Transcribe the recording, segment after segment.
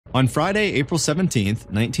On Friday, April 17,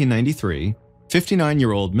 1993,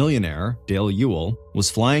 59-year-old millionaire Dale Ewell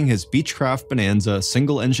was flying his Beechcraft Bonanza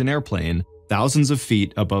single-engine airplane thousands of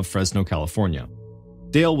feet above Fresno, California.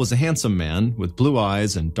 Dale was a handsome man with blue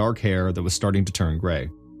eyes and dark hair that was starting to turn gray.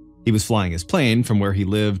 He was flying his plane from where he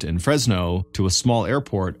lived in Fresno to a small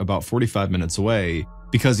airport about 45 minutes away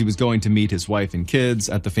because he was going to meet his wife and kids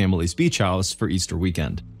at the family's beach house for Easter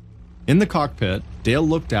weekend. In the cockpit, Dale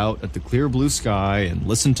looked out at the clear blue sky and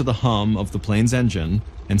listened to the hum of the plane's engine,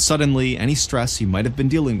 and suddenly any stress he might have been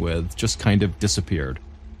dealing with just kind of disappeared.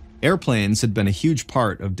 Airplanes had been a huge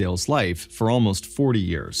part of Dale's life for almost 40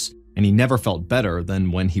 years, and he never felt better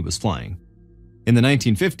than when he was flying. In the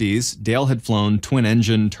 1950s, Dale had flown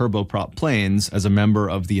twin-engine turboprop planes as a member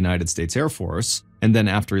of the United States Air Force, and then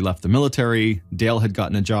after he left the military, Dale had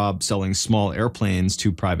gotten a job selling small airplanes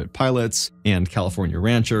to private pilots and California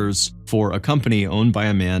ranchers for a company owned by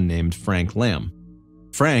a man named Frank Lamb.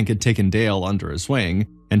 Frank had taken Dale under his wing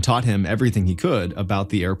and taught him everything he could about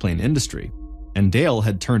the airplane industry, and Dale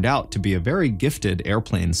had turned out to be a very gifted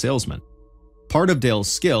airplane salesman. Part of Dale's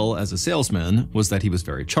skill as a salesman was that he was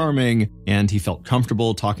very charming and he felt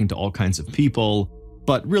comfortable talking to all kinds of people,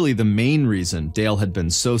 but really the main reason Dale had been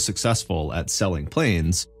so successful at selling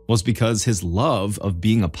planes was because his love of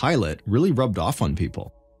being a pilot really rubbed off on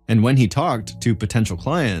people. And when he talked to potential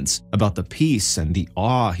clients about the peace and the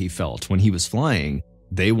awe he felt when he was flying,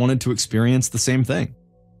 they wanted to experience the same thing.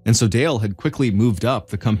 And so Dale had quickly moved up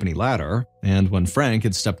the company ladder, and when Frank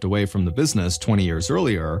had stepped away from the business 20 years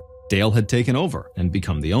earlier, Dale had taken over and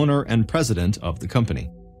become the owner and president of the company.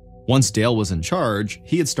 Once Dale was in charge,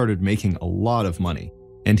 he had started making a lot of money,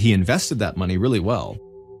 and he invested that money really well.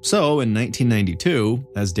 So in 1992,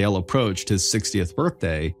 as Dale approached his 60th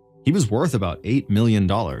birthday, he was worth about $8 million,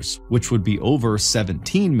 which would be over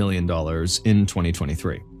 $17 million in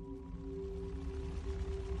 2023.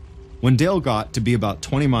 When Dale got to be about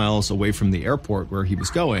 20 miles away from the airport where he was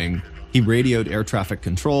going, he radioed air traffic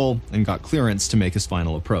control and got clearance to make his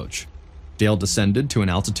final approach. Dale descended to an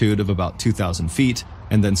altitude of about 2,000 feet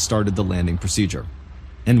and then started the landing procedure.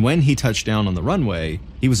 And when he touched down on the runway,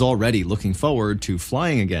 he was already looking forward to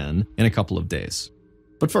flying again in a couple of days.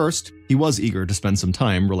 But first, he was eager to spend some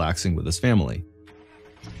time relaxing with his family.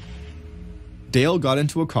 Dale got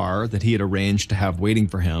into a car that he had arranged to have waiting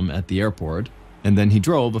for him at the airport, and then he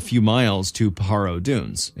drove a few miles to Pajaro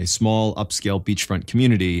Dunes, a small upscale beachfront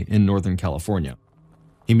community in Northern California.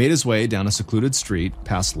 He made his way down a secluded street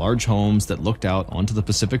past large homes that looked out onto the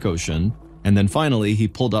Pacific Ocean, and then finally he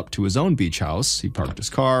pulled up to his own beach house, he parked his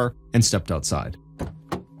car, and stepped outside.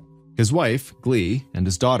 His wife, Glee, and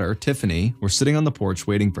his daughter, Tiffany, were sitting on the porch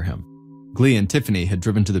waiting for him. Glee and Tiffany had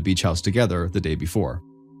driven to the beach house together the day before.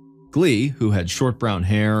 Glee, who had short brown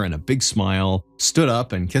hair and a big smile, stood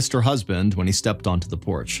up and kissed her husband when he stepped onto the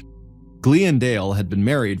porch. Glee and Dale had been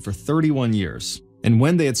married for 31 years, and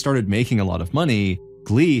when they had started making a lot of money,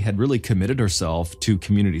 Glee had really committed herself to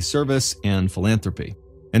community service and philanthropy.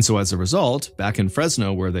 And so as a result, back in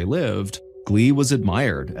Fresno where they lived, Glee was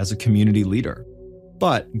admired as a community leader.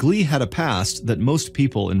 But Glee had a past that most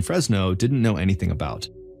people in Fresno didn't know anything about.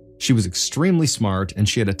 She was extremely smart and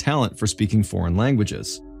she had a talent for speaking foreign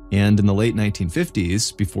languages. And in the late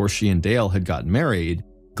 1950s, before she and Dale had gotten married,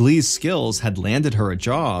 Glee's skills had landed her a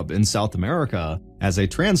job in South America as a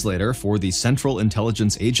translator for the Central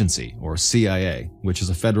Intelligence Agency, or CIA, which is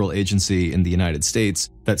a federal agency in the United States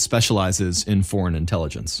that specializes in foreign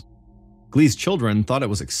intelligence. Glee's children thought it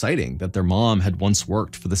was exciting that their mom had once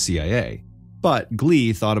worked for the CIA, but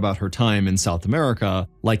Glee thought about her time in South America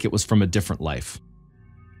like it was from a different life.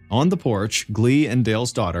 On the porch, Glee and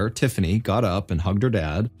Dale's daughter, Tiffany, got up and hugged her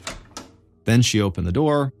dad. Then she opened the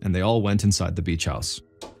door, and they all went inside the beach house.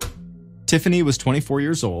 Tiffany was 24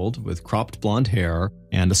 years old, with cropped blonde hair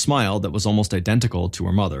and a smile that was almost identical to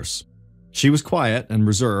her mother's. She was quiet and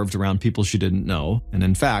reserved around people she didn't know, and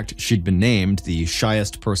in fact, she'd been named the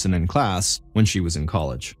shyest person in class when she was in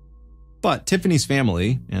college. But Tiffany's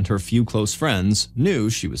family and her few close friends knew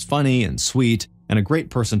she was funny and sweet and a great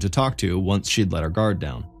person to talk to once she'd let her guard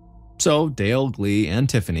down. So Dale, Glee, and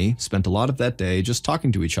Tiffany spent a lot of that day just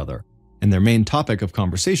talking to each other, and their main topic of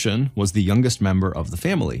conversation was the youngest member of the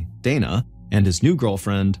family, Dana, and his new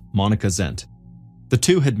girlfriend, Monica Zent. The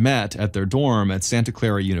two had met at their dorm at Santa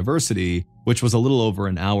Clara University, which was a little over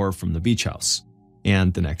an hour from the beach house.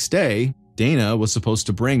 And the next day, Dana was supposed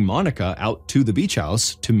to bring Monica out to the beach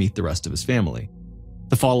house to meet the rest of his family.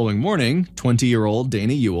 The following morning, 20-year-old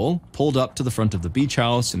Dana Ewell pulled up to the front of the beach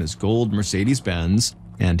house in his gold Mercedes-Benz,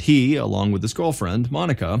 and he, along with his girlfriend,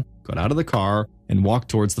 Monica, got out of the car and walked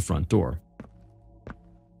towards the front door.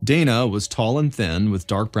 Dana was tall and thin with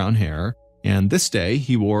dark brown hair, and this day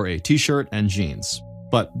he wore a t-shirt and jeans.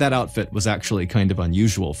 But that outfit was actually kind of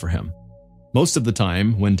unusual for him. Most of the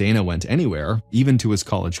time, when Dana went anywhere, even to his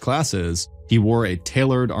college classes, he wore a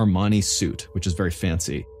tailored Armani suit, which is very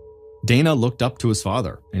fancy. Dana looked up to his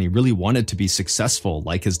father, and he really wanted to be successful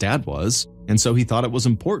like his dad was, and so he thought it was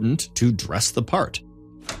important to dress the part.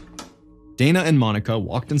 Dana and Monica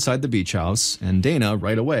walked inside the beach house, and Dana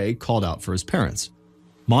right away called out for his parents.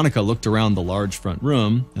 Monica looked around the large front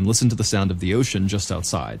room and listened to the sound of the ocean just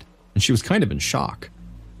outside, and she was kind of in shock.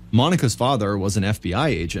 Monica's father was an FBI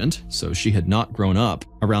agent, so she had not grown up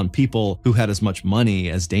around people who had as much money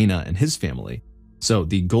as Dana and his family. So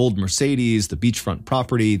the gold Mercedes, the beachfront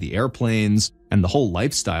property, the airplanes, and the whole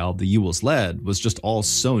lifestyle the Ewells led was just all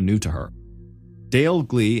so new to her. Dale,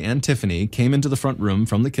 Glee, and Tiffany came into the front room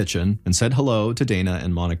from the kitchen and said hello to Dana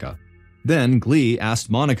and Monica. Then Glee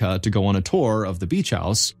asked Monica to go on a tour of the beach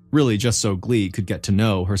house, really just so Glee could get to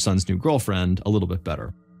know her son's new girlfriend a little bit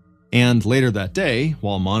better. And later that day,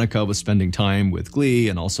 while Monica was spending time with Glee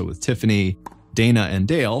and also with Tiffany, Dana and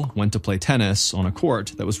Dale went to play tennis on a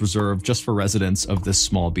court that was reserved just for residents of this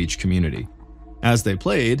small beach community. As they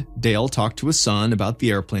played, Dale talked to his son about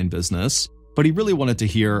the airplane business, but he really wanted to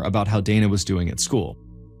hear about how Dana was doing at school.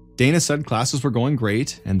 Dana said classes were going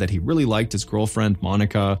great and that he really liked his girlfriend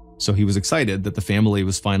Monica, so he was excited that the family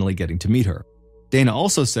was finally getting to meet her. Dana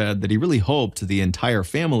also said that he really hoped the entire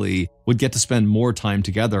family would get to spend more time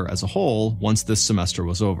together as a whole once this semester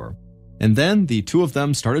was over. And then the two of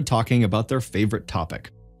them started talking about their favorite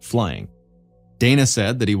topic, flying. Dana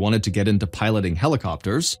said that he wanted to get into piloting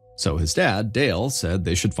helicopters, so his dad, Dale, said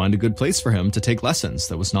they should find a good place for him to take lessons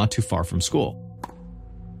that was not too far from school.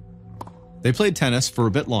 They played tennis for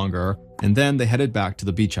a bit longer, and then they headed back to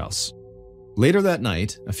the beach house. Later that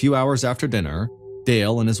night, a few hours after dinner,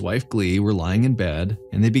 Dale and his wife Glee were lying in bed,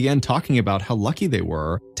 and they began talking about how lucky they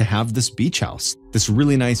were to have this beach house, this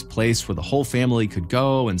really nice place where the whole family could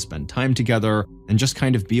go and spend time together and just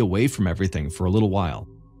kind of be away from everything for a little while.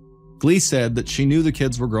 Glee said that she knew the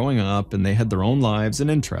kids were growing up and they had their own lives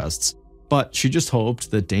and interests, but she just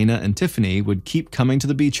hoped that Dana and Tiffany would keep coming to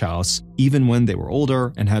the beach house even when they were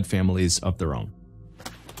older and had families of their own.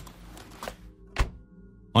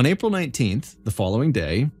 On April 19th, the following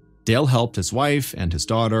day, Dale helped his wife and his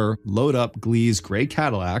daughter load up Glee's gray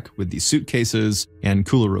Cadillac with the suitcases and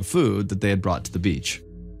cooler of food that they had brought to the beach.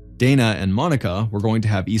 Dana and Monica were going to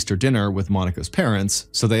have Easter dinner with Monica's parents,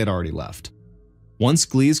 so they had already left. Once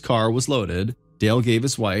Glee's car was loaded, Dale gave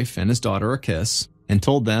his wife and his daughter a kiss and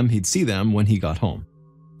told them he'd see them when he got home.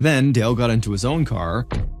 Then Dale got into his own car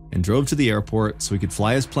and drove to the airport so he could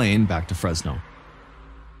fly his plane back to Fresno.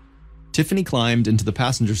 Tiffany climbed into the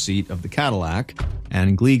passenger seat of the Cadillac,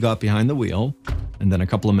 and Glee got behind the wheel, and then a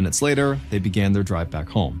couple of minutes later, they began their drive back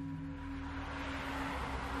home.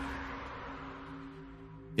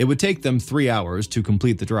 It would take them 3 hours to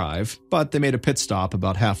complete the drive, but they made a pit stop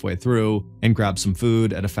about halfway through and grabbed some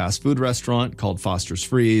food at a fast food restaurant called Foster's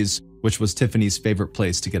Freeze, which was Tiffany's favorite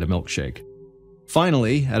place to get a milkshake.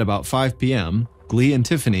 Finally, at about 5 p.m., Glee and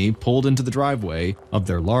Tiffany pulled into the driveway of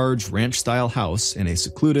their large ranch-style house in a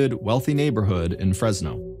secluded, wealthy neighborhood in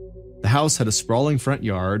Fresno. The house had a sprawling front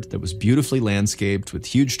yard that was beautifully landscaped with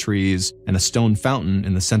huge trees and a stone fountain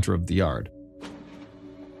in the center of the yard.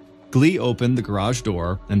 Glee opened the garage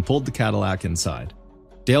door and pulled the Cadillac inside.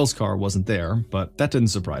 Dale's car wasn't there, but that didn't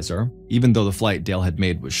surprise her. Even though the flight Dale had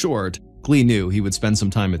made was short, Glee knew he would spend some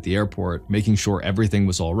time at the airport making sure everything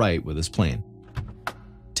was all right with his plane.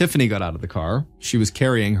 Tiffany got out of the car. She was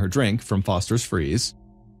carrying her drink from Foster's Freeze.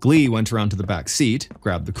 Glee went around to the back seat,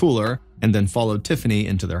 grabbed the cooler, and then followed Tiffany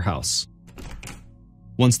into their house.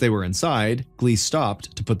 Once they were inside, Glee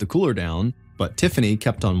stopped to put the cooler down, but Tiffany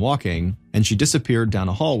kept on walking, and she disappeared down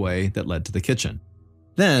a hallway that led to the kitchen.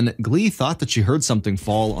 Then, Glee thought that she heard something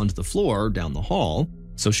fall onto the floor down the hall,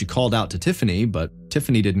 so she called out to Tiffany, but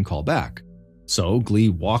Tiffany didn't call back. So Glee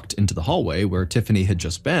walked into the hallway where Tiffany had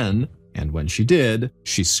just been, and when she did,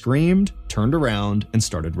 she screamed, turned around, and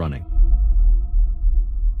started running.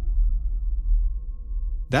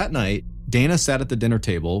 That night, Dana sat at the dinner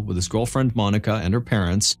table with his girlfriend Monica and her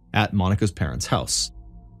parents at Monica's parents' house.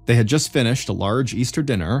 They had just finished a large Easter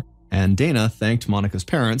dinner, and Dana thanked Monica's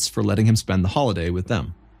parents for letting him spend the holiday with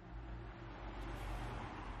them.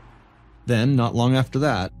 Then, not long after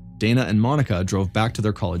that, Dana and Monica drove back to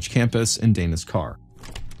their college campus in Dana's car.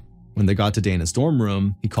 When they got to Dana's dorm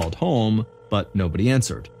room, he called home, but nobody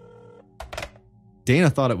answered. Dana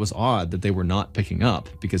thought it was odd that they were not picking up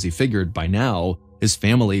because he figured by now his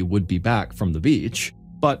family would be back from the beach,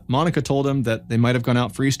 but Monica told him that they might have gone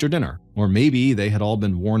out for Easter dinner, or maybe they had all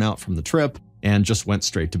been worn out from the trip and just went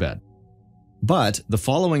straight to bed. But the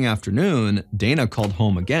following afternoon, Dana called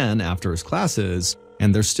home again after his classes,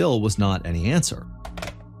 and there still was not any answer.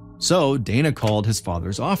 So Dana called his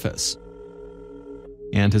father's office.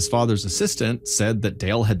 And his father's assistant said that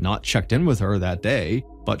Dale had not checked in with her that day,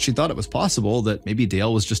 but she thought it was possible that maybe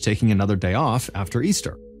Dale was just taking another day off after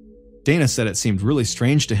Easter. Dana said it seemed really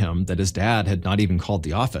strange to him that his dad had not even called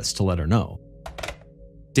the office to let her know.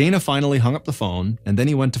 Dana finally hung up the phone, and then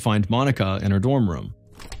he went to find Monica in her dorm room.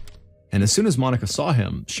 And as soon as Monica saw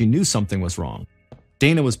him, she knew something was wrong.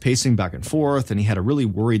 Dana was pacing back and forth, and he had a really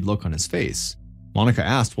worried look on his face. Monica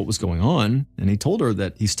asked what was going on, and he told her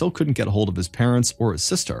that he still couldn't get a hold of his parents or his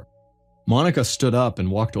sister. Monica stood up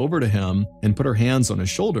and walked over to him and put her hands on his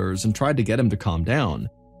shoulders and tried to get him to calm down.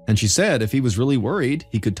 And she said if he was really worried,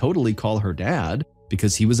 he could totally call her dad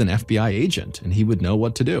because he was an FBI agent and he would know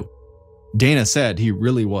what to do. Dana said he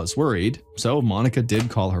really was worried, so Monica did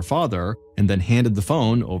call her father and then handed the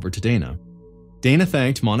phone over to Dana. Dana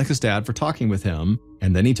thanked Monica's dad for talking with him,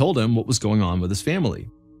 and then he told him what was going on with his family.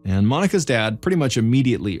 And Monica's dad pretty much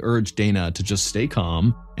immediately urged Dana to just stay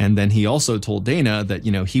calm, and then he also told Dana that,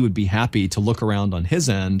 he would be happy to look around on his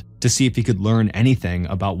end to see if he could learn anything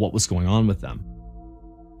about what was going on with them.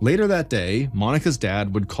 Later that day, Monica's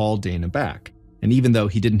dad would call Dana back, and even though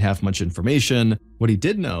he didn't have much information, what he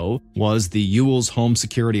did know was the Ewell's Home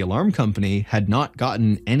Security Alarm Company had not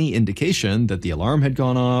gotten any indication that the alarm had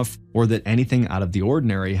gone off or that anything out of the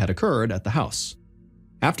ordinary had occurred at the house.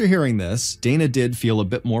 After hearing this, Dana did feel a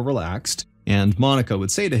bit more relaxed, and Monica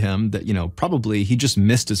would say to him that, probably he just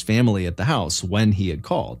missed his family at the house when he had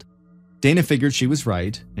called. Dana figured she was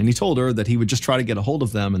right, and he told her that he would just try to get a hold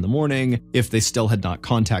of them in the morning if they still had not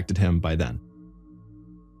contacted him by then.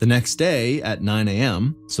 The next day at 9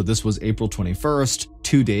 a.m., so this was April 21st,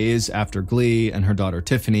 2 days after Glee and her daughter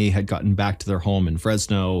Tiffany had gotten back to their home in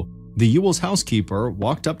Fresno, the Ewell's housekeeper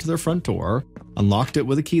walked up to their front door, unlocked it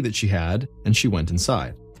with a key that she had, and she went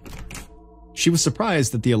inside. She was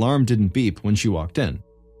surprised that the alarm didn't beep when she walked in.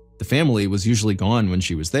 The family was usually gone when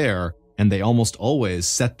she was there, and they almost always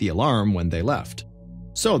set the alarm when they left.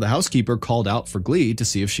 So the housekeeper called out for Glee to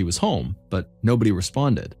see if she was home, but nobody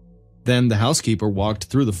responded. Then the housekeeper walked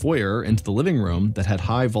through the foyer into the living room that had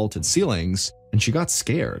high vaulted ceilings, and she got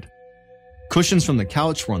scared. Cushions from the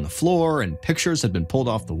couch were on the floor, and pictures had been pulled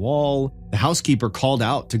off the wall. The housekeeper called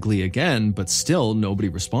out to Glee again, but still nobody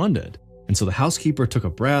responded. And so the housekeeper took a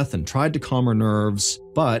breath and tried to calm her nerves,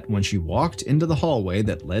 but when she walked into the hallway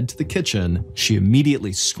that led to the kitchen, she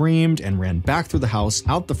immediately screamed and ran back through the house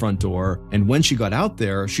out the front door, and when she got out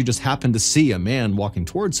there, she just happened to see a man walking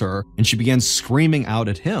towards her, and she began screaming out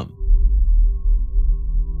at him.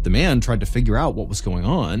 The man tried to figure out what was going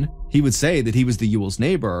on. He would say that he was the Ewell's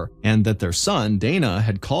neighbor and that their son, Dana,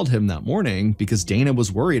 had called him that morning because Dana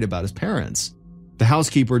was worried about his parents. The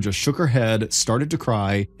housekeeper just shook her head, started to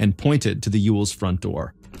cry, and pointed to the Ewell's front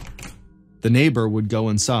door. The neighbor would go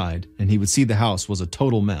inside, and he would see the house was a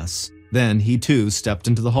total mess. Then he too stepped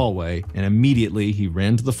into the hallway, and immediately he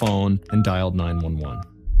ran to the phone and dialed 911.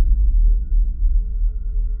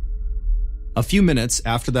 A few minutes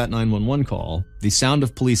after that 911 call, the sound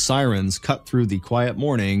of police sirens cut through the quiet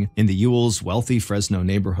morning in the Ewell's wealthy Fresno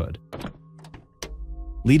neighborhood.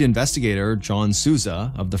 Lead investigator John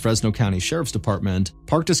Souza of the Fresno County Sheriff's Department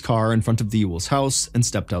parked his car in front of the Ewell's house and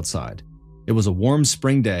stepped outside. It was a warm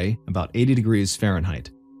spring day, about 80 degrees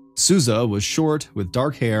Fahrenheit. Souza was short with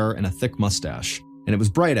dark hair and a thick mustache, and it was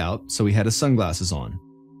bright out, so he had his sunglasses on.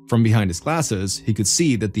 From behind his glasses, he could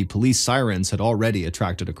see that the police sirens had already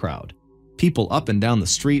attracted a crowd. People up and down the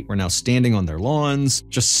street were now standing on their lawns,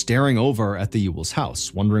 just staring over at the Ewell's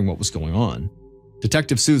house, wondering what was going on.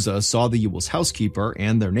 Detective Souza saw the Ewell's housekeeper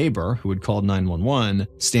and their neighbor, who had called 911,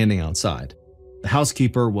 standing outside. The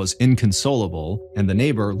housekeeper was inconsolable, and the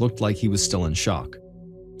neighbor looked like he was still in shock.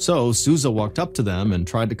 So Souza walked up to them and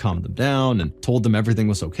tried to calm them down and told them everything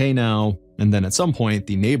was okay now, and then at some point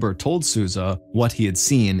the neighbor told Souza what he had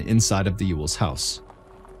seen inside of the Ewell's house.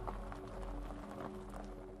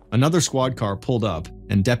 Another squad car pulled up,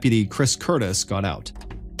 and Deputy Chris Curtis got out.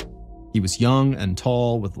 He was young and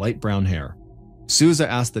tall with light brown hair.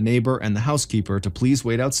 Souza asked the neighbor and the housekeeper to please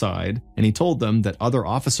wait outside, and he told them that other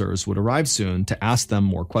officers would arrive soon to ask them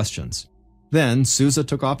more questions. Then Souza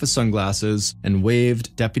took off his sunglasses and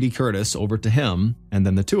waved Deputy Curtis over to him, and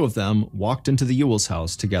then the two of them walked into the Ewell's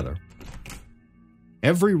house together.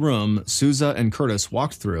 Every room Souza and Curtis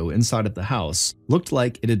walked through inside of the house looked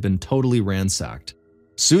like it had been totally ransacked.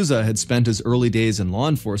 Souza had spent his early days in law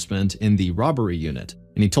enforcement in the robbery unit,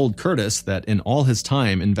 and he told Curtis that in all his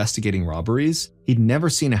time investigating robberies, he'd never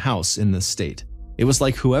seen a house in this state. It was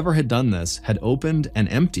like whoever had done this had opened and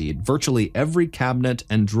emptied virtually every cabinet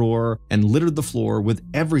and drawer and littered the floor with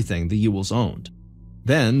everything the Ewells owned.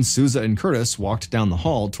 Then Sousa and Curtis walked down the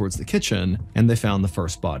hall towards the kitchen, and they found the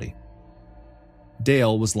first body.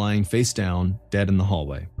 Dale was lying face down, dead in the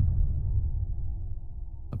hallway.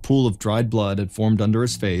 A pool of dried blood had formed under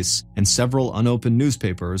his face, and several unopened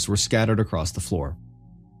newspapers were scattered across the floor.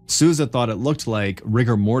 Sousa thought it looked like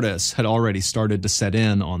rigor mortis had already started to set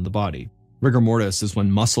in on the body. Rigor mortis is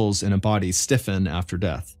when muscles in a body stiffen after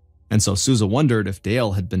death, and so Sousa wondered if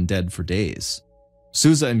Dale had been dead for days.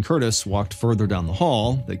 Sousa and Curtis walked further down the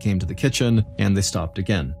hall, they came to the kitchen, and they stopped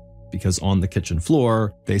again, because on the kitchen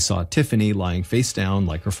floor, they saw Tiffany lying face down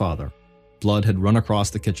like her father. Blood had run across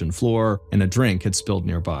the kitchen floor, and a drink had spilled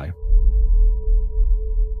nearby.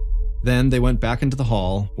 Then they went back into the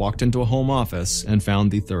hall, walked into a home office, and found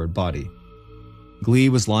the third body. Glee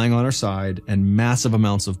was lying on her side, and massive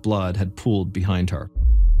amounts of blood had pooled behind her.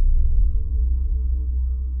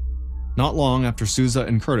 Not long after Sousa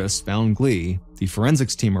and Curtis found Glee, the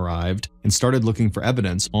forensics team arrived and started looking for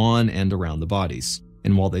evidence on and around the bodies.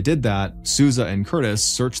 And while they did that, Sousa and Curtis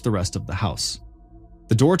searched the rest of the house.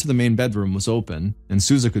 The door to the main bedroom was open, and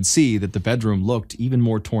Sousa could see that the bedroom looked even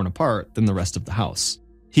more torn apart than the rest of the house.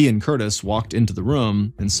 He and Curtis walked into the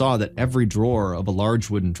room and saw that every drawer of a large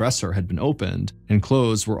wooden dresser had been opened, and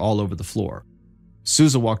clothes were all over the floor.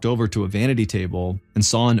 Sousa walked over to a vanity table and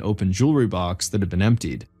saw an open jewelry box that had been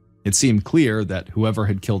emptied. It seemed clear that whoever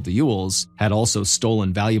had killed the Ewells had also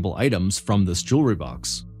stolen valuable items from this jewelry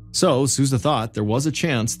box. So Sousa thought there was a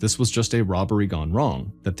chance this was just a robbery gone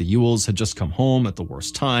wrong, that the Ewells had just come home at the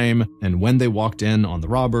worst time, and when they walked in on the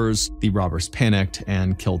robbers panicked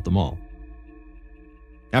and killed them all.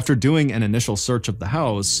 After doing an initial search of the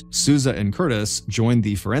house, Sousa and Curtis joined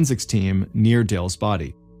the forensics team near Dale's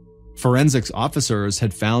body. Forensics officers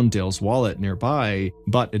had found Dale's wallet nearby,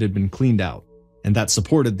 but it had been cleaned out, and that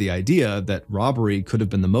supported the idea that robbery could have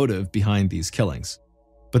been the motive behind these killings.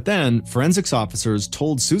 But then, forensics officers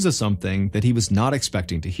told Sousa something that he was not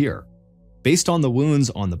expecting to hear. Based on the wounds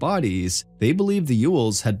on the bodies, they believed the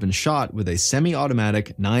Ewells had been shot with a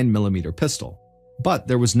semi-automatic 9mm pistol. But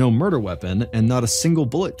there was no murder weapon, and not a single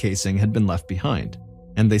bullet casing had been left behind.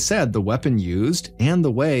 And they said the weapon used, and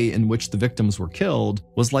the way in which the victims were killed,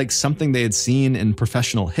 was like something they had seen in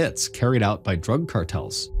professional hits carried out by drug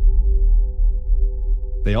cartels.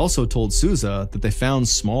 They also told Sousa that they found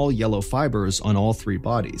small yellow fibers on all three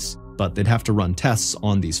bodies, but they'd have to run tests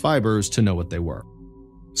on these fibers to know what they were.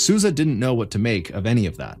 Sousa didn't know what to make of any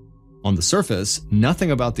of that. On the surface, nothing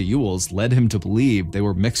about the Ewells led him to believe they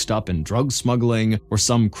were mixed up in drug smuggling or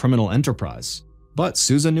some criminal enterprise, but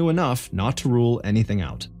Sousa knew enough not to rule anything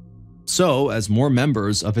out. So, as more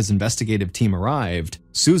members of his investigative team arrived,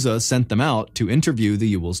 Sousa sent them out to interview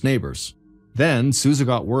the Ewells' neighbors. Then, Sousa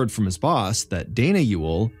got word from his boss that Dana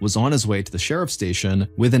Ewell was on his way to the sheriff's station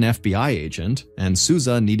with an FBI agent, and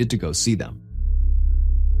Sousa needed to go see them.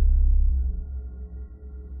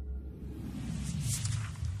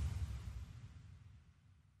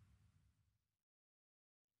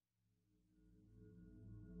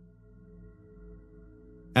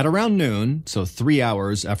 At around noon, so 3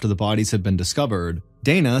 hours after the bodies had been discovered,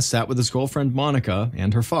 Dana sat with his girlfriend Monica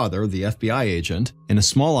and her father, the FBI agent, in a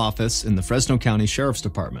small office in the Fresno County Sheriff's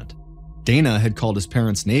Department. Dana had called his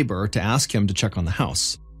parents' neighbor to ask him to check on the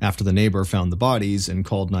house. After the neighbor found the bodies and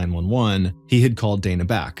called 911, he had called Dana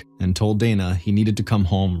back and told Dana he needed to come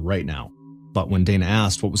home right now. But when Dana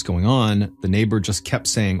asked what was going on, the neighbor just kept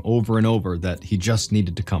saying over and over that he just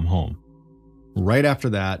needed to come home. Right after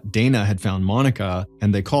that, Dana had found Monica,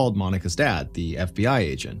 and they called Monica's dad, the FBI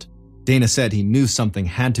agent. Dana said he knew something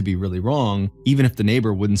had to be really wrong, even if the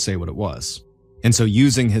neighbor wouldn't say what it was. And so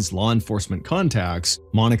using his law enforcement contacts,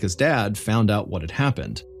 Monica's dad found out what had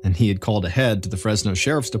happened, and he had called ahead to the Fresno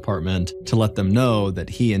Sheriff's Department to let them know that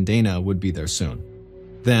he and Dana would be there soon.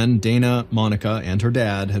 Then Dana, Monica, and her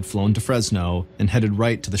dad had flown to Fresno and headed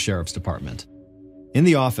right to the Sheriff's Department. In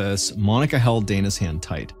the office, Monica held Dana's hand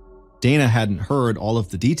tight. Dana hadn't heard all of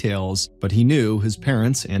the details, but he knew his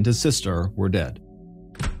parents and his sister were dead.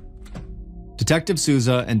 Detective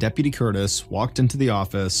Sousa and Deputy Curtis walked into the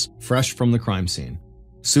office, fresh from the crime scene.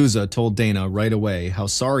 Sousa told Dana right away how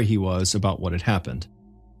sorry he was about what had happened.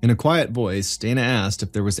 In a quiet voice, Dana asked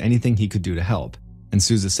if there was anything he could do to help. And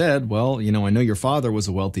Sousa said, well, I know your father was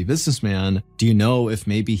a wealthy businessman. Do you know if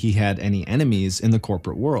maybe he had any enemies in the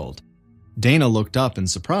corporate world? Dana looked up in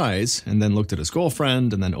surprise, and then looked at his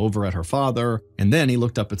girlfriend, and then over at her father, and then he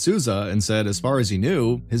looked up at Sousa and said as far as he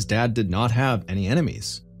knew, his dad did not have any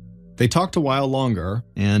enemies. They talked a while longer,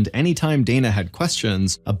 and anytime Dana had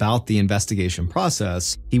questions about the investigation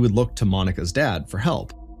process, he would look to Monica's dad for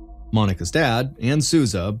help. Monica's dad and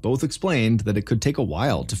Sousa both explained that it could take a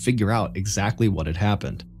while to figure out exactly what had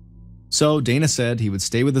happened. So Dana said he would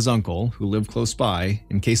stay with his uncle, who lived close by,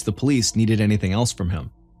 in case the police needed anything else from him.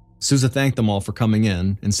 Sousa thanked them all for coming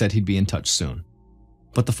in and said he'd be in touch soon.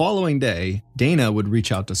 But the following day, Dana would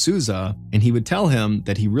reach out to Sousa, and he would tell him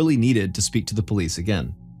that he really needed to speak to the police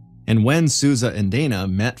again. And when Sousa and Dana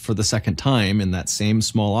met for the second time in that same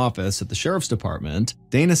small office at the sheriff's department,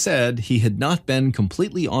 Dana said he had not been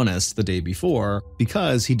completely honest the day before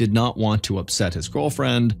because he did not want to upset his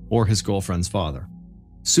girlfriend or his girlfriend's father.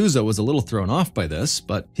 Sousa was a little thrown off by this,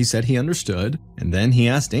 but he said he understood, and then he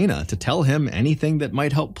asked Dana to tell him anything that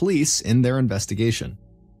might help police in their investigation.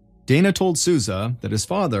 Dana told Sousa that his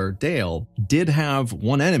father, Dale, did have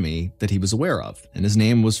one enemy that he was aware of, and his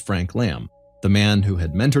name was Frank Lamb, the man who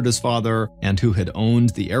had mentored his father and who had owned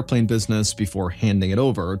the airplane business before handing it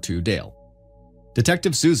over to Dale.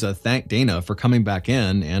 Detective Sousa thanked Dana for coming back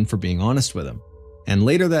in and for being honest with him. And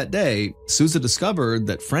later that day, Sousa discovered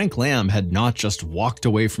that Frank Lamb had not just walked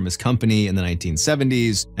away from his company in the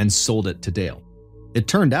 1970s and sold it to Dale. It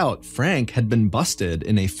turned out Frank had been busted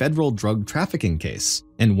in a federal drug trafficking case,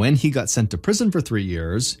 and when he got sent to prison for 3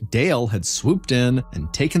 years, Dale had swooped in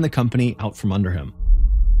and taken the company out from under him.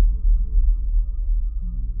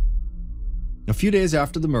 A few days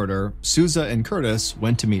after the murder, Sousa and Curtis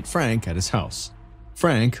went to meet Frank at his house.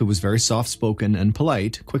 Frank, who was very soft-spoken and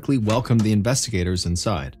polite, quickly welcomed the investigators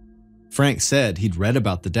inside. Frank said he'd read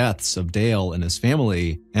about the deaths of Dale and his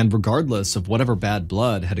family, and regardless of whatever bad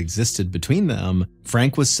blood had existed between them,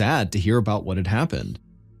 Frank was sad to hear about what had happened.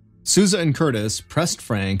 Sousa and Curtis pressed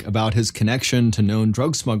Frank about his connection to known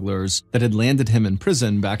drug smugglers that had landed him in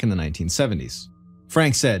prison back in the 1970s.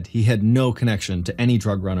 Frank said he had no connection to any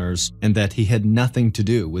drug runners and that he had nothing to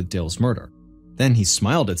do with Dale's murder. Then he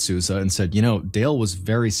smiled at Sousa and said, Dale was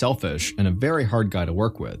very selfish and a very hard guy to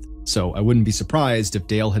work with, so I wouldn't be surprised if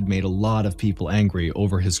Dale had made a lot of people angry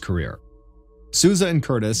over his career. Sousa and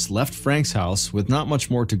Curtis left Frank's house with not much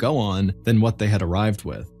more to go on than what they had arrived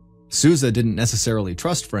with. Sousa didn't necessarily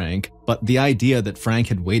trust Frank, but the idea that Frank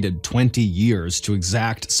had waited 20 years to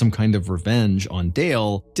exact some kind of revenge on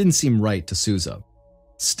Dale didn't seem right to Sousa.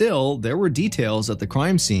 Still, there were details at the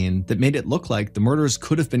crime scene that made it look like the murders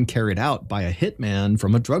could have been carried out by a hitman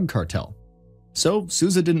from a drug cartel. So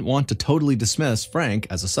Sousa didn't want to totally dismiss Frank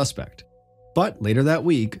as a suspect. But later that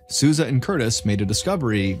week, Sousa and Curtis made a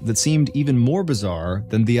discovery that seemed even more bizarre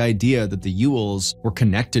than the idea that the Ewells were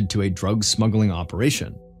connected to a drug smuggling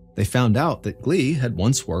operation. They found out that Glee had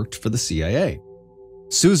once worked for the CIA.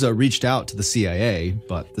 Sousa reached out to the CIA,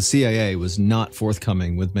 but the CIA was not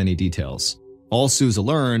forthcoming with many details. All Sousa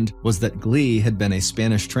learned was that Glee had been a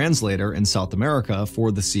Spanish translator in South America for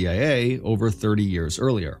the CIA over 30 years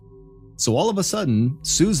earlier. So all of a sudden,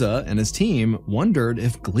 Sousa and his team wondered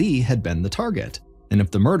if Glee had been the target, and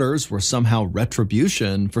if the murders were somehow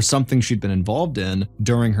retribution for something she'd been involved in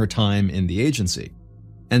during her time in the agency.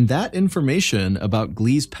 And that information about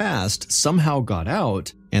Glee's past somehow got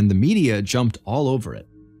out, and the media jumped all over it.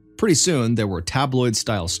 Pretty soon, there were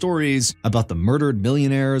tabloid-style stories about the murdered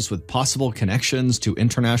millionaires with possible connections to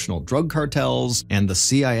international drug cartels and the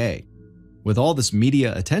CIA. With all this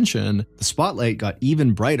media attention, the spotlight got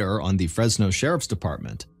even brighter on the Fresno Sheriff's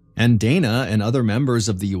Department, and Dana and other members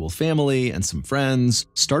of the Ewell family and some friends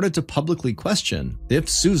started to publicly question if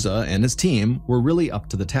Sousa and his team were really up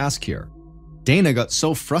to the task here. Dana got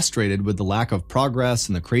so frustrated with the lack of progress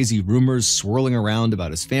and the crazy rumors swirling around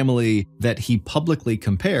about his family that he publicly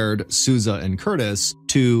compared Sousa and Curtis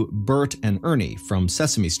to Bert and Ernie from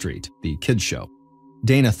Sesame Street, the kids show.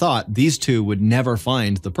 Dana thought these two would never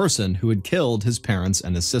find the person who had killed his parents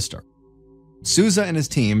and his sister. Sousa and his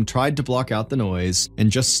team tried to block out the noise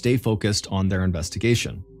and just stay focused on their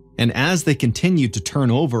investigation. And as they continued to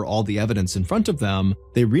turn over all the evidence in front of them,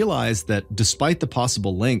 they realized that despite the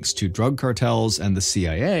possible links to drug cartels and the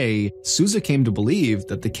CIA, Sousa came to believe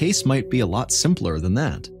that the case might be a lot simpler than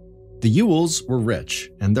that. The Ewells were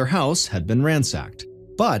rich, and their house had been ransacked.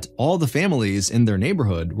 But all the families in their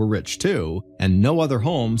neighborhood were rich too, and no other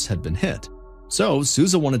homes had been hit. So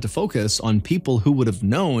Sousa wanted to focus on people who would have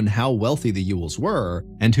known how wealthy the Ewells were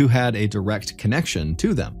and who had a direct connection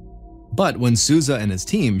to them. But when Sousa and his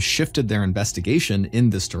team shifted their investigation in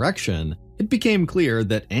this direction, it became clear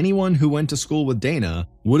that anyone who went to school with Dana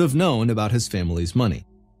would have known about his family's money.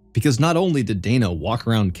 Because not only did Dana walk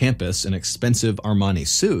around campus in expensive Armani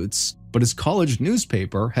suits, but his college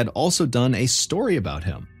newspaper had also done a story about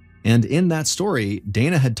him. And in that story,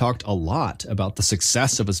 Dana had talked a lot about the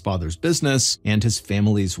success of his father's business and his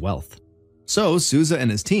family's wealth. So Souza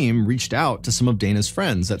and his team reached out to some of Dana's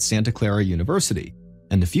friends at Santa Clara University,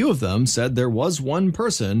 and a few of them said there was one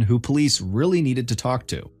person who police really needed to talk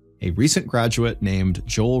to, a recent graduate named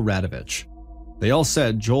Joel Radovich. They all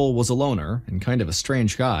said Joel was a loner and kind of a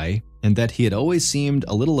strange guy, and that he had always seemed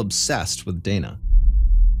a little obsessed with Dana.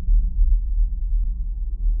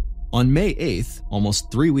 On May 8th,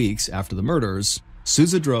 almost 3 weeks after the murders,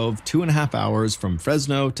 Souza drove 2.5 hours from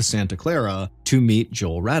Fresno to Santa Clara to meet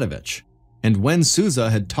Joel Radovich. And when Souza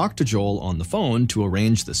had talked to Joel on the phone to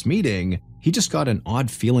arrange this meeting, he just got an odd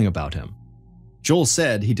feeling about him. Joel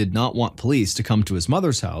said he did not want police to come to his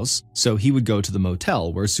mother's house, so he would go to the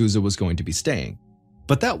motel where Souza was going to be staying.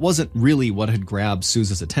 But that wasn't really what had grabbed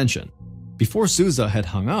Souza's attention. Before Souza had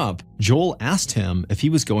hung up, Joel asked him if he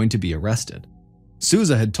was going to be arrested.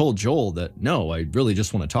 Souza had told Joel that, "No, I really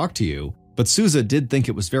just want to talk to you," but Souza did think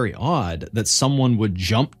it was very odd that someone would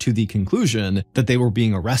jump to the conclusion that they were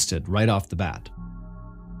being arrested right off the bat.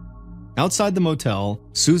 Outside the motel,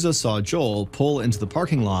 Souza saw Joel pull into the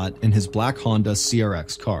parking lot in his black Honda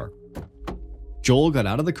CRX car. Joel got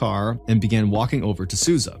out of the car and began walking over to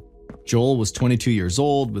Souza. Joel was 22 years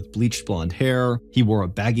old with bleached blonde hair. He wore a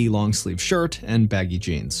baggy long-sleeve shirt and baggy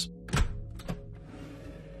jeans.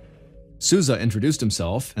 Souza introduced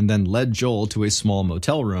himself and then led Joel to a small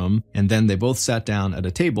motel room, and then they both sat down at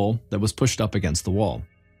a table that was pushed up against the wall.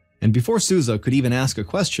 And before Souza could even ask a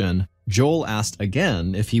question, Joel asked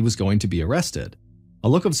again if he was going to be arrested. A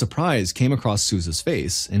look of surprise came across Souza's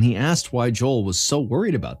face, and he asked why Joel was so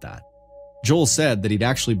worried about that. Joel said that he'd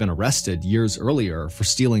actually been arrested years earlier for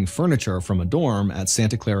stealing furniture from a dorm at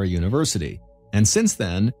Santa Clara University. And since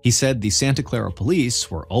then, he said the Santa Clara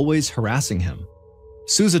police were always harassing him.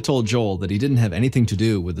 Souza told Joel that he didn't have anything to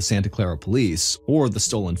do with the Santa Clara police or the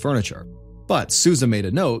stolen furniture. But Souza made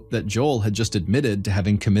a note that Joel had just admitted to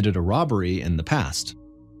having committed a robbery in the past.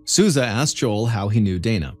 Souza asked Joel how he knew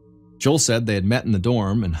Dana. Joel said they had met in the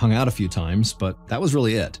dorm and hung out a few times, but that was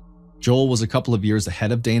really it. Joel was a couple of years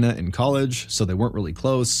ahead of Dana in college, so they weren't really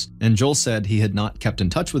close, and Joel said he had not kept in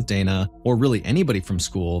touch with Dana, or really anybody from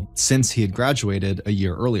school, since he had graduated a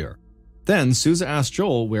year earlier. Then Souza asked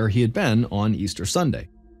Joel where he had been on Easter Sunday.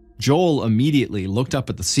 Joel immediately looked up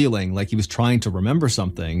at the ceiling like he was trying to remember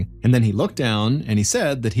something, and then he looked down and he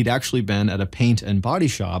said that he'd actually been at a paint and body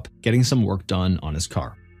shop getting some work done on his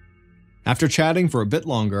car. After chatting for a bit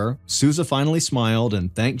longer, Souza finally smiled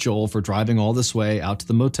and thanked Joel for driving all this way out to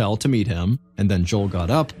the motel to meet him, and then Joel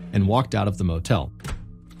got up and walked out of the motel.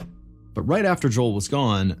 But right after Joel was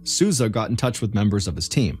gone, Souza got in touch with members of his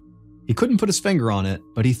team. He couldn't put his finger on it,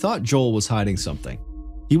 but he thought Joel was hiding something.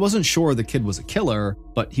 He wasn't sure the kid was a killer,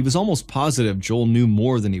 but he was almost positive Joel knew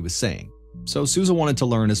more than he was saying. So Souza wanted to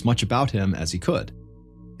learn as much about him as he could.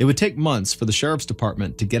 It would take months for the sheriff's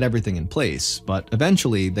department to get everything in place, but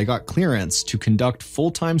eventually they got clearance to conduct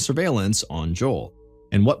full-time surveillance on Joel.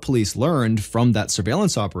 And what police learned from that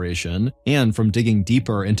surveillance operation and from digging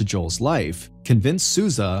deeper into Joel's life convinced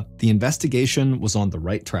Souza the investigation was on the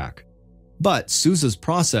right track. But Souza's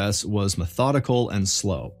process was methodical and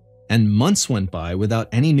slow, and months went by without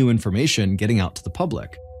any new information getting out to the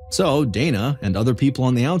public. So Dana and other people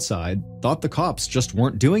on the outside thought the cops just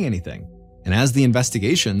weren't doing anything. And as the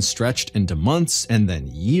investigation stretched into months and then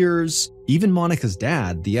years, even Monica's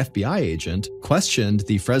dad, the FBI agent, questioned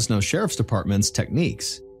the Fresno Sheriff's Department's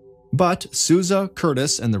techniques. But Souza,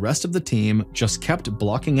 Curtis, and the rest of the team just kept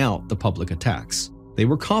blocking out the public attacks. They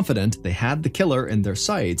were confident they had the killer in their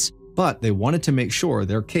sights, but they wanted to make sure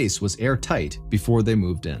their case was airtight before they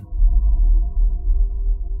moved in.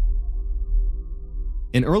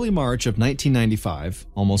 In early March of 1995,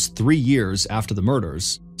 almost 3 years after the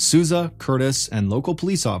murders, Souza, Curtis, and local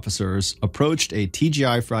police officers approached a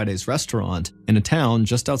TGI Fridays restaurant in a town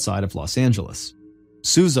just outside of Los Angeles.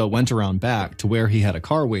 Souza went around back to where he had a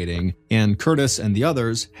car waiting, and Curtis and the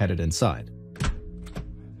others headed inside.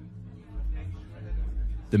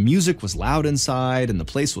 The music was loud inside and the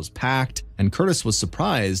place was packed, and Curtis was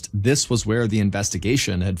surprised this was where the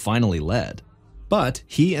investigation had finally led. But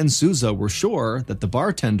he and Souza were sure that the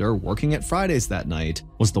bartender working at Fridays that night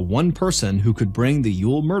was the one person who could bring the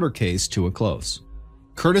Yule murder case to a close.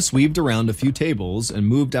 Curtis weaved around a few tables and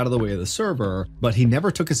moved out of the way of the server, but he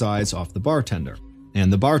never took his eyes off the bartender.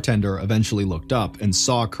 And the bartender eventually looked up and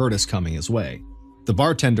saw Curtis coming his way. The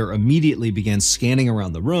bartender immediately began scanning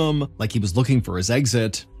around the room like he was looking for his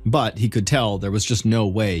exit, but he could tell there was just no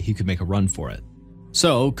way he could make a run for it.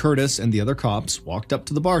 So Curtis and the other cops walked up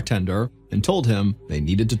to the bartender and told him they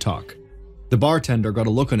needed to talk. The bartender got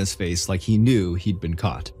a look on his face like he knew he'd been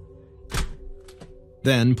caught.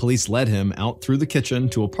 Then police led him out through the kitchen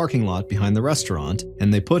to a parking lot behind the restaurant,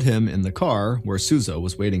 and they put him in the car where Souza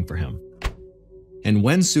was waiting for him. And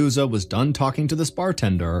when Souza was done talking to this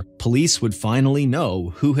bartender, police would finally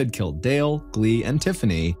know who had killed Dale, Glee, and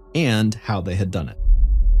Tiffany, and how they had done it.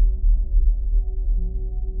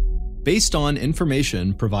 Based on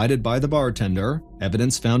information provided by the bartender,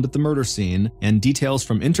 evidence found at the murder scene, and details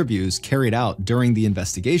from interviews carried out during the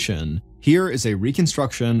investigation, here is a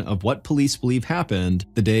reconstruction of what police believe happened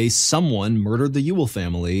the day someone murdered the Ewell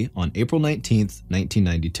family on April 19,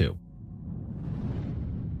 1992.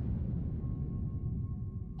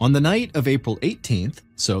 On the night of April 18th,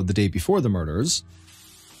 so the day before the murders,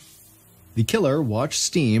 the killer watched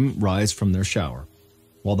steam rise from their shower.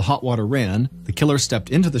 While the hot water ran, the killer stepped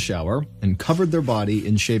into the shower and covered their body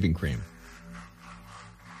in shaving cream.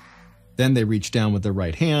 Then they reached down with their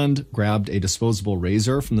right hand, grabbed a disposable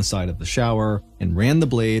razor from the side of the shower, and ran the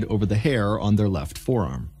blade over the hair on their left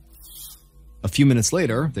forearm. A few minutes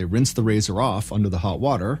later, they rinsed the razor off under the hot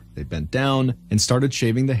water, they bent down, and started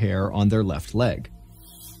shaving the hair on their left leg.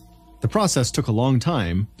 The process took a long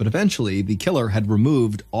time, but eventually the killer had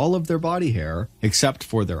removed all of their body hair except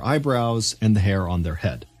for their eyebrows and the hair on their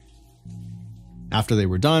head. After they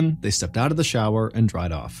were done, they stepped out of the shower and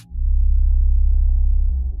dried off.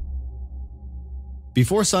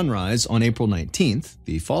 Before sunrise on April 19th,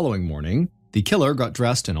 the following morning, the killer got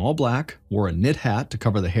dressed in all black, wore a knit hat to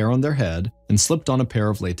cover the hair on their head, and slipped on a pair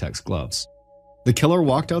of latex gloves. The killer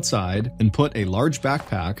walked outside and put a large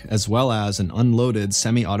backpack as well as an unloaded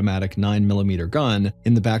semi-automatic 9mm gun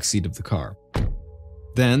in the back seat of the car.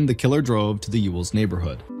 Then the killer drove to the Ewell's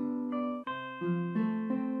neighborhood.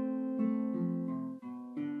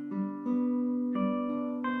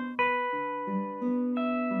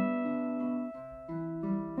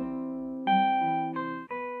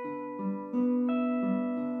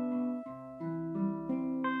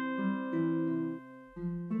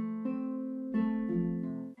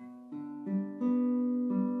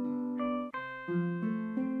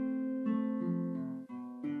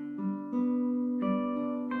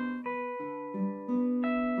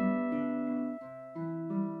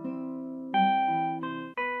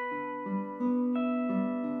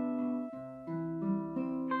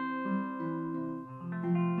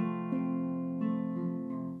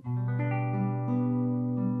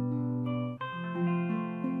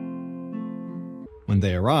 When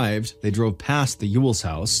they arrived, they drove past the Ewell's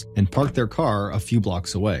house and parked their car a few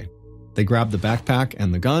blocks away. They grabbed the backpack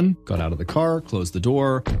and the gun, got out of the car, closed the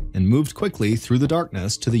door, and moved quickly through the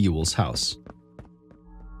darkness to the Ewell's house.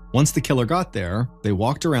 Once the killer got there, they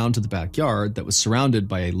walked around to the backyard that was surrounded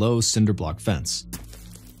by a low cinder block fence.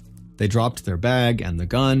 They dropped their bag and the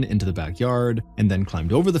gun into the backyard and then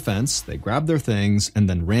climbed over the fence, they grabbed their things, and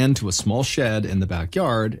then ran to a small shed in the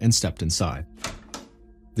backyard and stepped inside.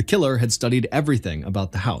 The killer had studied everything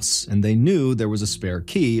about the house, and they knew there was a spare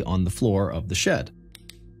key on the floor of the shed.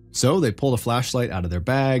 So they pulled a flashlight out of their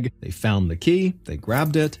bag, they found the key, they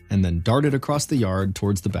grabbed it, and then darted across the yard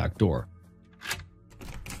towards the back door.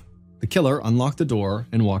 The killer unlocked the door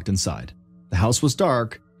and walked inside. The house was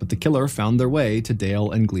dark, but the killer found their way to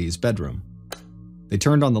Dale and Glee's bedroom. They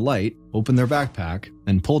turned on the light, opened their backpack,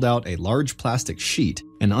 and pulled out a large plastic sheet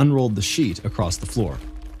and unrolled the sheet across the floor.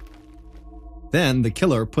 Then the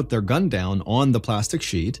killer put their gun down on the plastic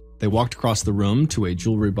sheet, they walked across the room to a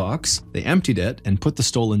jewelry box, they emptied it and put the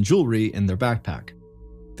stolen jewelry in their backpack.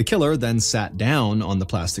 The killer then sat down on the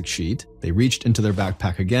plastic sheet, they reached into their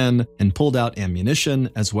backpack again and pulled out ammunition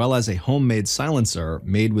as well as a homemade silencer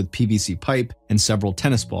made with PVC pipe and several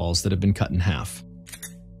tennis balls that had been cut in half.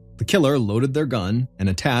 The killer loaded their gun and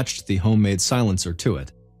attached the homemade silencer to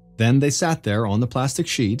it. Then they sat there on the plastic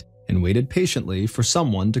sheet and waited patiently for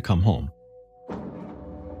someone to come home.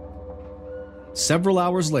 Several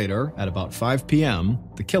hours later, at about 5 p.m.,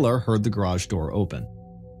 the killer heard the garage door open.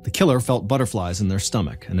 The killer felt butterflies in their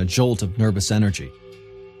stomach and a jolt of nervous energy.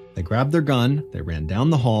 They grabbed their gun, they ran down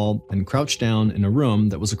the hall, and crouched down in a room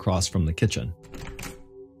that was across from the kitchen.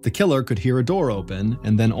 The killer could hear a door open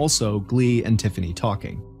and then also Glee and Tiffany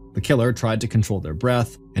talking. The killer tried to control their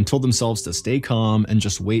breath and told themselves to stay calm and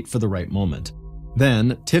just wait for the right moment.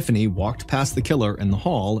 Then, Tiffany walked past the killer in the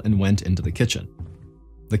hall and went into the kitchen.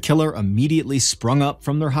 The killer immediately sprung up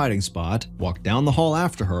from their hiding spot, walked down the hall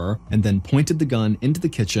after her, and then pointed the gun into the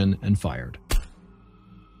kitchen and fired.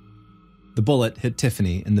 The bullet hit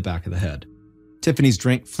Tiffany in the back of the head. Tiffany's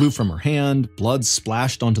drink flew from her hand, blood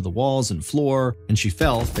splashed onto the walls and floor, and she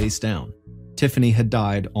fell face down. Tiffany had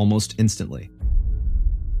died almost instantly.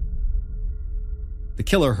 The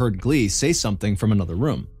killer heard Glee say something from another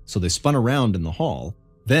room, so they spun around in the hall.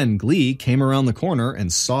 Then Glee came around the corner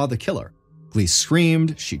and saw the killer. Glee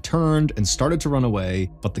screamed, she turned, and started to run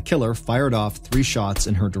away, but the killer fired off 3 shots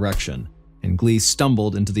in her direction, and Glee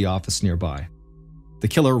stumbled into the office nearby. The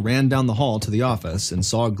killer ran down the hall to the office and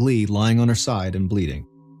saw Glee lying on her side and bleeding,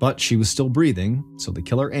 but she was still breathing, so the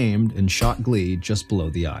killer aimed and shot Glee just below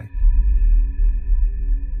the eye.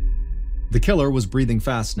 The killer was breathing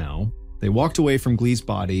fast now. They walked away from Glee's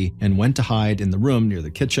body and went to hide in the room near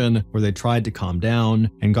the kitchen, where they tried to calm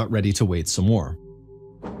down and got ready to wait some more.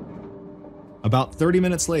 About 30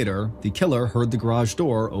 minutes later, the killer heard the garage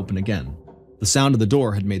door open again. The sound of the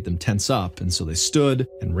door had made them tense up, and so they stood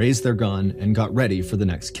and raised their gun and got ready for the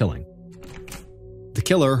next killing. The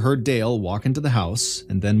killer heard Dale walk into the house,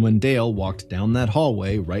 and then when Dale walked down that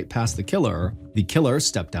hallway right past the killer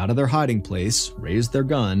stepped out of their hiding place, raised their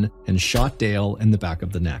gun, and shot Dale in the back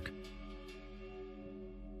of the neck.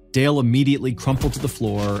 Dale immediately crumpled to the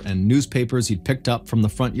floor, and newspapers he'd picked up from the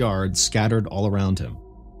front yard scattered all around him.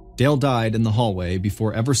 Dale died in the hallway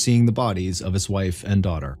before ever seeing the bodies of his wife and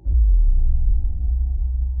daughter.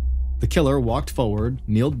 The killer walked forward,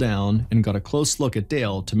 kneeled down, and got a close look at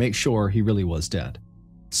Dale to make sure he really was dead.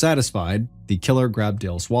 Satisfied, the killer grabbed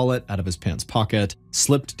Dale's wallet out of his pants pocket,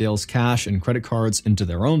 slipped Dale's cash and credit cards into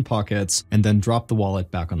their own pockets, and then dropped the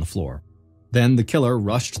wallet back on the floor. Then the killer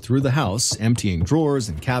rushed through the house, emptying drawers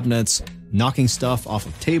and cabinets, knocking stuff off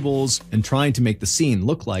of tables, and trying to make the scene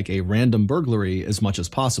look like a random burglary as much as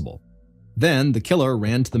possible. Then the killer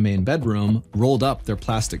ran to the main bedroom, rolled up their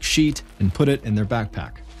plastic sheet, and put it in their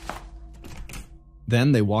backpack.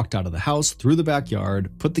 Then they walked out of the house through the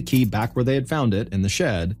backyard, put the key back where they had found it in the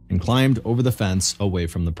shed, and climbed over the fence away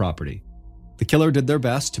from the property. The killer did their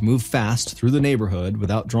best to move fast through the neighborhood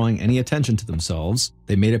without drawing any attention to themselves.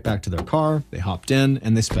 They made it back to their car, they hopped in,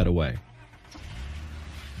 and they sped away.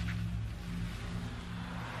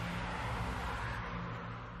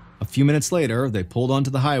 A few minutes later, they pulled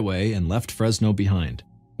onto the highway and left Fresno behind.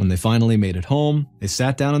 When they finally made it home, they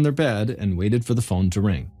sat down in their bed and waited for the phone to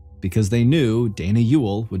ring, because they knew Dana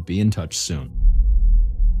Ewell would be in touch soon.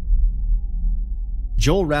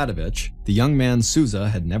 Joel Radovich, the young man Sousa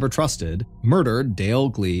had never trusted, murdered Dale,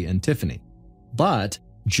 Glee, and Tiffany. But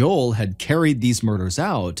Joel had carried these murders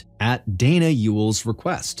out at Dana Ewell's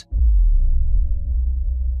request.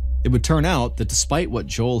 It would turn out that despite what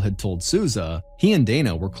Joel had told Sousa, he and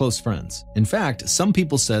Dana were close friends. In fact, some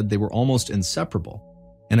people said they were almost inseparable.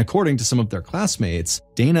 And according to some of their classmates,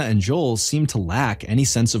 Dana and Joel seemed to lack any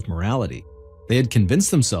sense of morality. They had convinced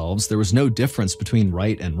themselves there was no difference between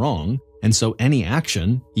right and wrong, and so any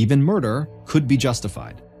action, even murder, could be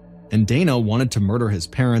justified. And Dana wanted to murder his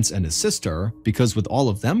parents and his sister because with all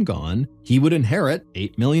of them gone, he would inherit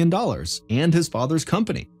 $8 million and his father's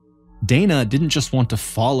company. Dana didn't just want to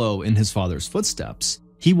follow in his father's footsteps,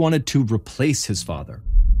 he wanted to replace his father.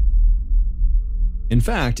 In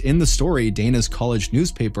fact, in the story Dana's college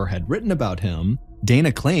newspaper had written about him,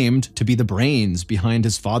 Dana claimed to be the brains behind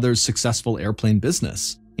his father's successful airplane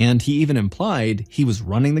business, and he even implied he was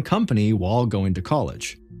running the company while going to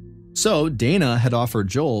college. So Dana had offered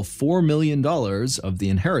Joel $4 million of the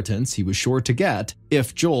inheritance he was sure to get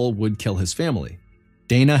if Joel would kill his family.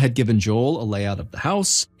 Dana had given Joel a layout of the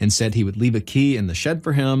house and said he would leave a key in the shed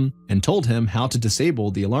for him and told him how to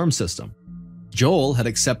disable the alarm system. Joel had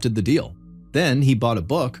accepted the deal. Then he bought a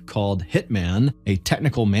book called Hitman, a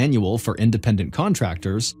technical manual for independent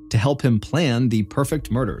contractors, to help him plan the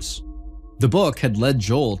perfect murders. The book had led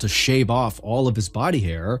Joel to shave off all of his body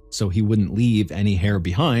hair so he wouldn't leave any hair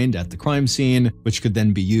behind at the crime scene, which could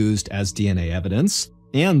then be used as DNA evidence.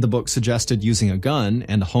 And the book suggested using a gun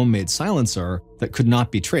and a homemade silencer that could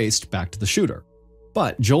not be traced back to the shooter.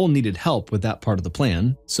 But Joel needed help with that part of the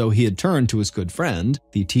plan, so he had turned to his good friend,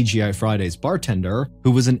 the TGI Fridays bartender,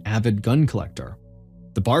 who was an avid gun collector.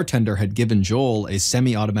 The bartender had given Joel a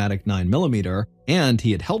semi-automatic 9mm, and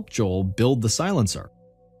he had helped Joel build the silencer.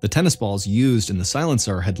 The tennis balls used in the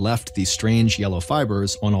silencer had left these strange yellow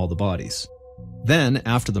fibers on all the bodies. Then,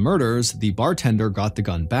 after the murders, the bartender got the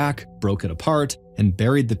gun back, broke it apart, and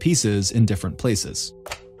buried the pieces in different places.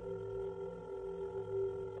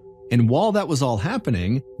 And while that was all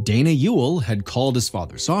happening, Dana Ewell had called his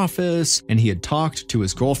father's office, and he had talked to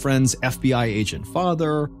his girlfriend's FBI agent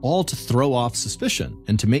father, all to throw off suspicion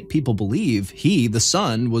and to make people believe he, the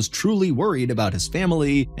son, was truly worried about his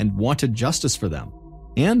family and wanted justice for them.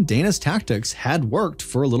 And Dana's tactics had worked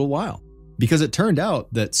for a little while, because it turned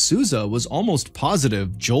out that Sousa was almost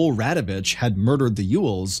positive Joel Radovich had murdered the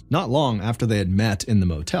Ewells not long after they had met in the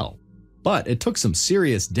motel. But it took some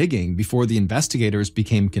serious digging before the investigators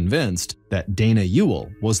became convinced that Dana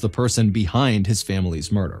Ewell was the person behind his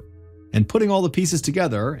family's murder. And putting all the pieces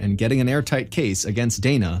together and getting an airtight case against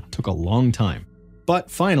Dana took a long time. But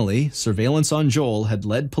finally, surveillance on Joel had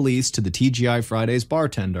led police to the TGI Fridays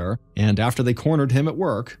bartender, and after they cornered him at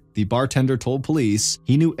work, the bartender told police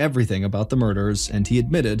he knew everything about the murders and he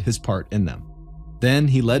admitted his part in them. Then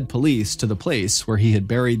he led police to the place where he had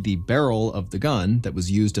buried the barrel of the gun that was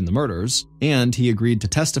used in the murders, and he agreed to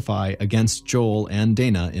testify against Joel and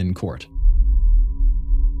Dana in court.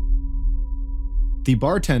 The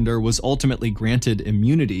bartender was ultimately granted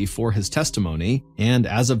immunity for his testimony, and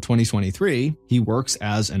as of 2023, he works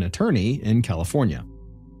as an attorney in California.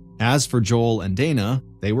 As for Joel and Dana,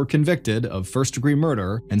 they were convicted of first-degree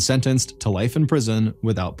murder and sentenced to life in prison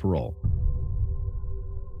without parole.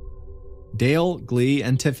 Dale, Glee,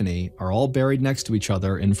 and Tiffany are all buried next to each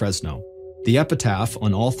other in Fresno. The epitaph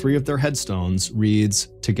on all three of their headstones reads,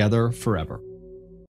 "Together Forever."